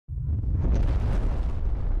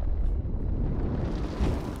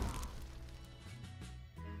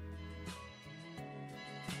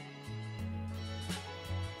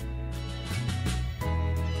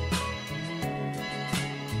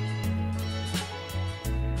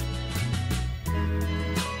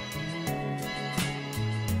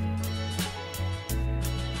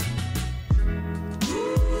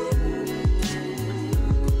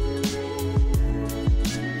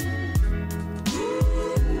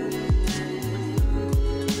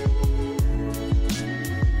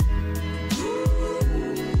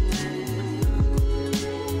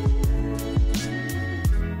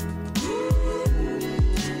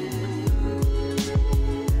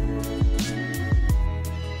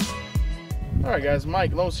Alright guys,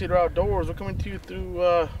 Mike, Lone Cedar Outdoors. We're coming to you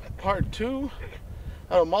through part 2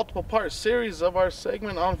 of a multiple part series of our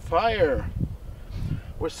segment on fire.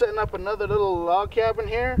 We're setting up another little log cabin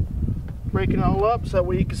here, breaking it all up so that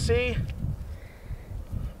way you can see.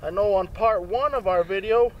 I know on part 1 of our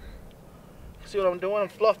video, see what I'm doing? I'm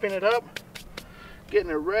fluffing it up,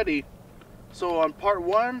 getting it ready. So on part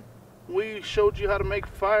 1, we showed you how to make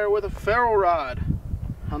fire with a ferro rod.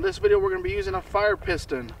 On this video, we're going to be using a fire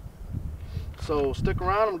piston. So stick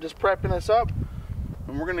around, I'm just prepping this up,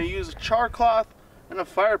 and we're going to use a char cloth and a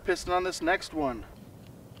fire piston on this next one.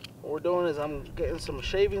 What we're doing is I'm getting some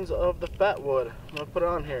shavings of the fat wood. I'm going to put it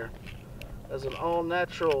on here as an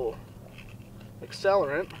all-natural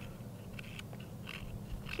accelerant.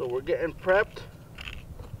 So we're getting prepped.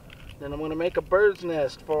 Then I'm going to make a bird's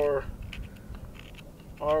nest for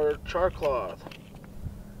our char cloth.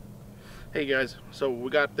 Hey guys, so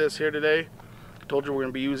we got this here today. Told you we're going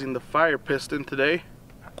to be using the fire piston today.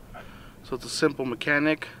 So it's a simple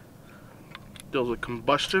mechanic, deals with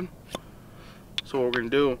combustion. So what we're going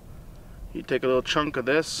to do, you take a little chunk of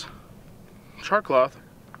this char cloth,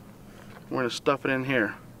 we're going to stuff it in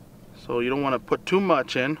here. So you don't want to put too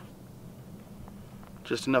much in,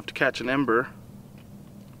 just enough to catch an ember.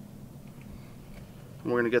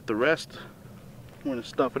 And we're going to get the rest, we're going to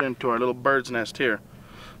stuff it into our little bird's nest here.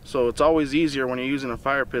 So it's always easier when you're using a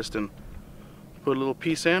fire piston. Put a little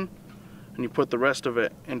piece in, and you put the rest of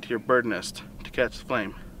it into your bird nest to catch the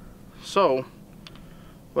flame. So,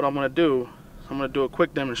 what I'm going to do, I'm going to do a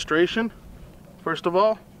quick demonstration, first of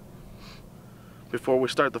all, before we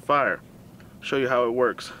start the fire. Show you how it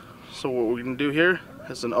works. So what we're going to do here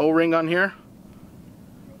is an O-ring on here.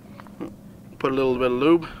 Put a little bit of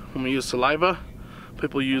lube. I'm going to use saliva.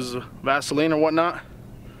 People use Vaseline or whatnot.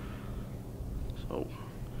 So,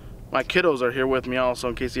 my kiddos are here with me also,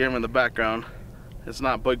 in case you hear them in the background. It's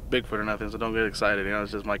not Bigfoot or nothing, so don't get excited, you know,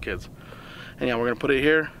 it's just my kids. And yeah, we're going to put it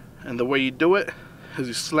here, and the way you do it is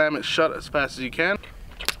you slam it shut as fast as you can.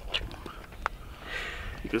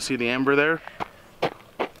 You can see the ember there.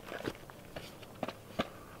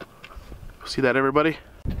 See that, everybody?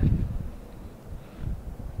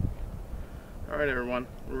 Alright everyone,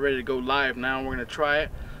 we're ready to go live now. We're going to try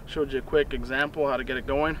it. Showed you a quick example how to get it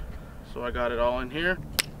going. So I got it all in here.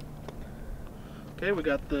 Okay, we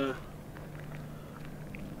got the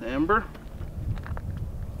ember.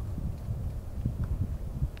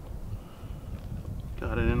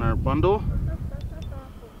 Got it in our bundle.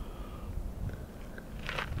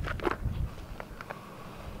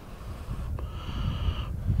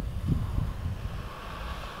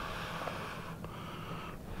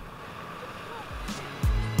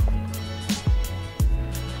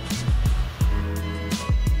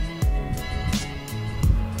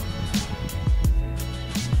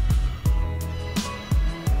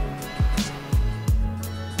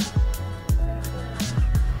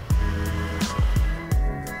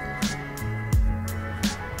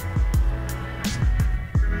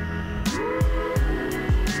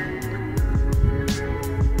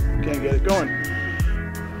 Get it going.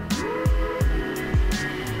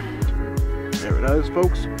 There it is,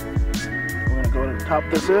 folks. We're going to go ahead and top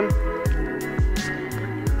this in.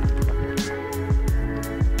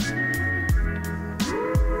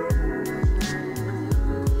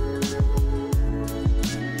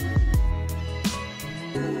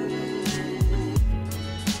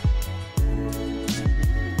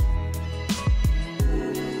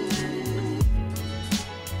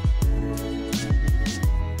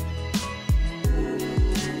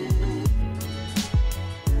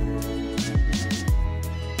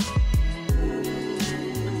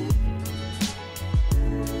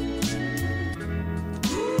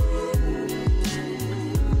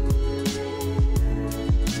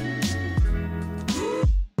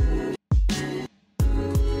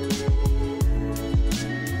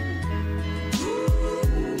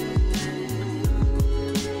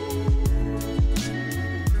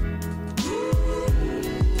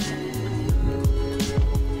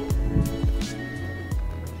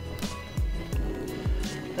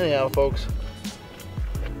 Anyhow, folks,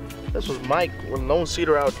 this was Mike with Lone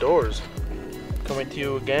Cedar Outdoors, coming to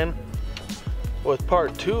you again with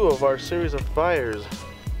part 2 of our series of fires.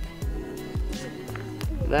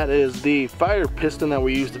 That is the fire piston that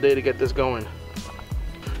we used today to get this going.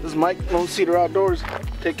 This is Mike, Lone Cedar Outdoors.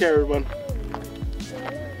 Take care, everyone.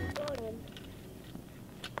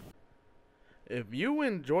 If you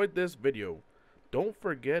enjoyed this video, don't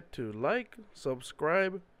forget to like,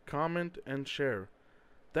 subscribe, comment, and share.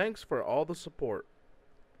 Thanks for all the support.